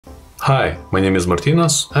Hi, my name is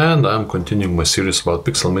Martinas and I'm continuing my series about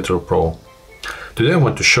Pixelmator Pro. Today I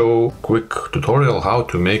want to show a quick tutorial how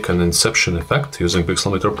to make an Inception effect using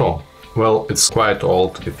Pixelmator Pro. Well, it's quite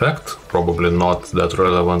old effect, probably not that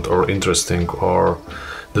relevant or interesting or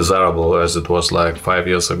desirable as it was like 5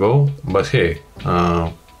 years ago, but hey,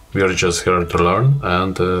 we are just here to learn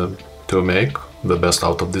and to make the best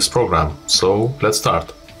out of this program. So let's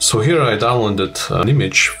start. So here I downloaded an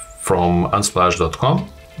image from unsplash.com,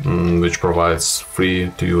 which provides free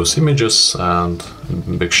to use images, and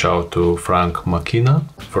big shout to Frank Makina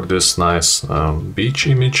for this nice beach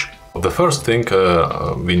image. The first thing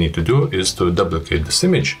we need to do is to duplicate this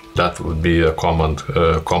image. That would be a command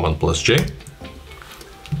plus J.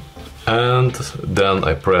 And then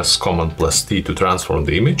I press Command plus T to transform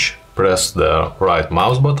the image, press the right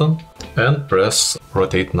mouse button and press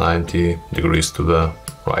rotate 90 degrees to the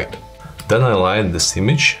right. Then I align this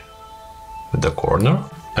image with the corner,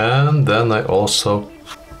 and then I also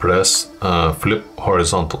press flip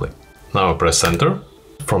horizontally. Now I press enter.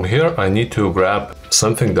 From here I need to grab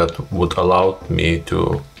something that would allow me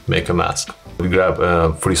to make a mask. We grab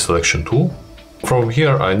a free selection tool. From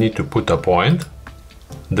here I need to put a point,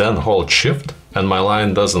 then hold shift, and my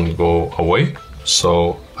line doesn't go away,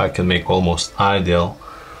 so I can make almost ideal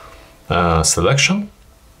selection.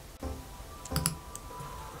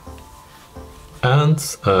 And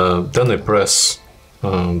then I press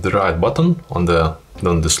the right button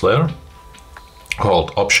on this layer,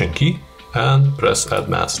 hold Option key and press Add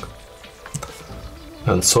Mask.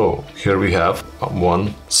 And so here we have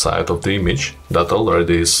one side of the image that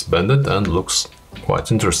already is bended and looks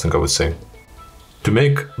quite interesting, I would say. To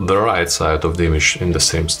make the right side of the image in the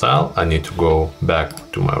same style, I need to go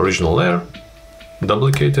back to my original layer,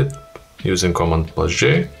 duplicate it using Command plus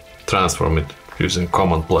J, transform it using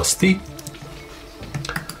Command plus T,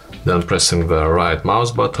 then pressing the right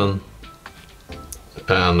mouse button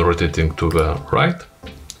and rotating to the right,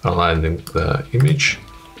 aligning the image,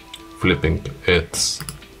 flipping it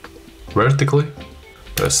vertically,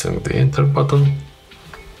 pressing the enter button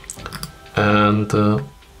and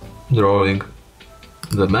drawing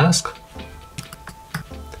the mask.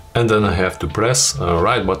 And then I have to press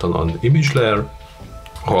right button on the image layer,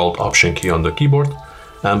 hold Option key on the keyboard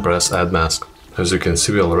and press Add Mask. As you can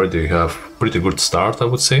see, we already have pretty good start, I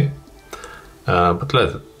would say, but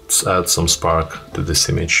let's add some spark to this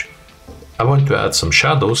image. I want to add some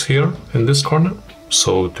shadows here in this corner,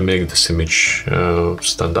 so to make this image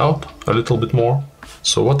stand out a little bit more.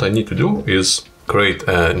 So what I need to do is create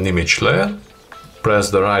an image layer, press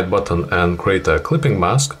the right button and create a clipping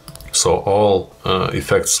mask, so all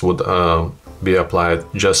effects would be applied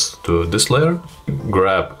just to this layer.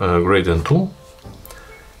 Grab a gradient tool.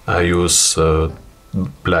 I use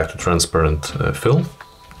black to transparent fill,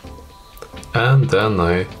 and then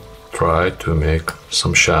I try to make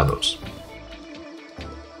some shadows.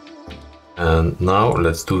 And now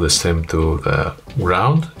let's do the same to the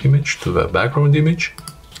ground image, to the background image.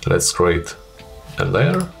 Let's create a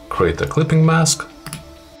layer, create a clipping mask.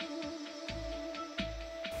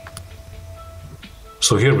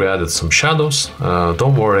 So here we added some shadows.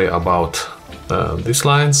 Don't worry about these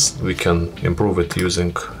lines, we can improve it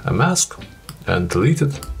using a mask and delete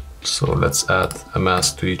it. So let's add a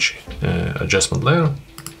mask to each adjustment layer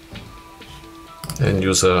and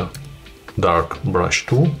use a dark brush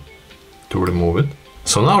tool to remove it.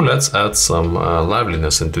 So now let's add some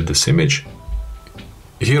liveliness into this image.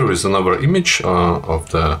 Here is another image of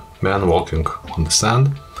the man walking on the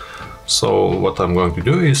sand. So what I'm going to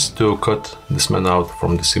do is to cut this man out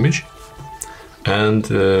from this image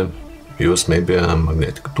and use maybe a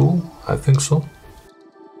magnetic tool, I think so.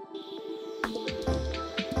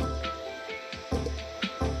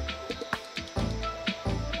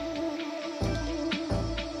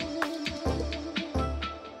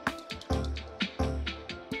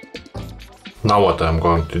 Now what I'm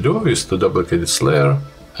going to do is to duplicate this layer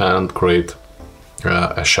and create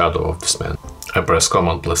a shadow of this man. I press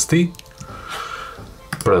Command plus T,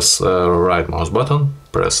 press right mouse button,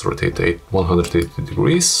 press rotate 180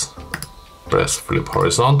 degrees, press flip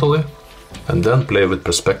horizontally, and then play with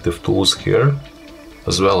perspective tools here,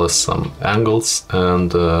 as well as some angles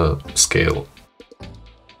and scale.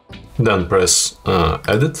 Then press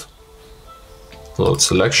edit, load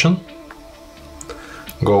selection,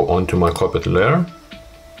 go onto my copied layer,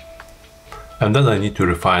 and then I need to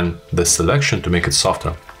refine the selection to make it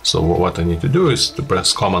softer. So what I need to do is to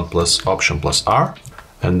press Command plus Option plus R,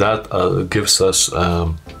 and that gives us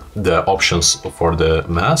the options for the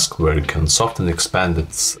mask, where you can soften, expand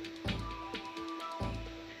it.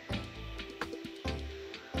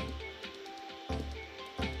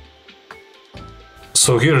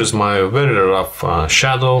 So here is my very rough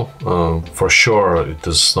shadow. For sure it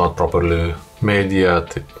is not properly made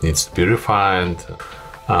yet, it needs to be refined.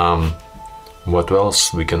 What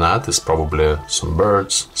else we can add is probably some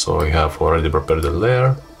birds. So I have already prepared a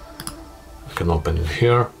layer. I can open it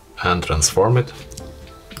here and transform it.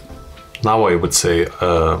 Now I would say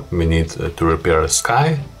we need to repair a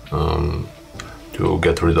sky to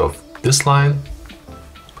get rid of this line.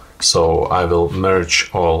 So I will merge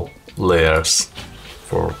all layers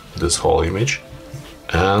for this whole image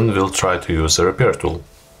and we'll try to use a repair tool.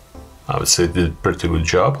 I would say it did a pretty good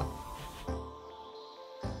job.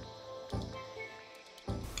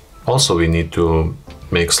 Also we need to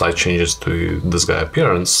make slight changes to this guy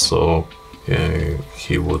appearance, so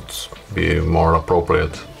he would be more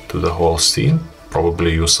appropriate to the whole scene.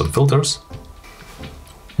 Probably use some filters.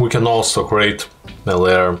 We can also create a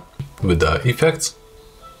layer with the effects.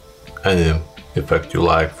 Any effect you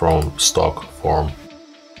like from stock form.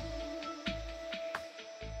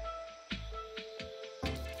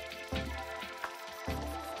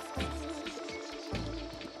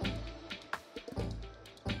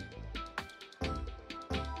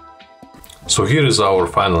 So here is our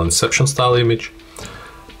final Inception style image,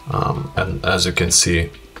 and as you can see,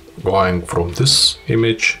 going from this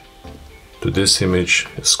image to this image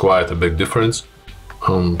is quite a big difference,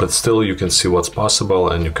 but still you can see what's possible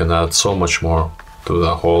and you can add so much more to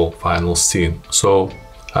the whole final scene. So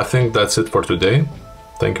I think that's it for today.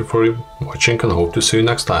 Thank you for watching and hope to see you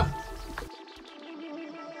next time.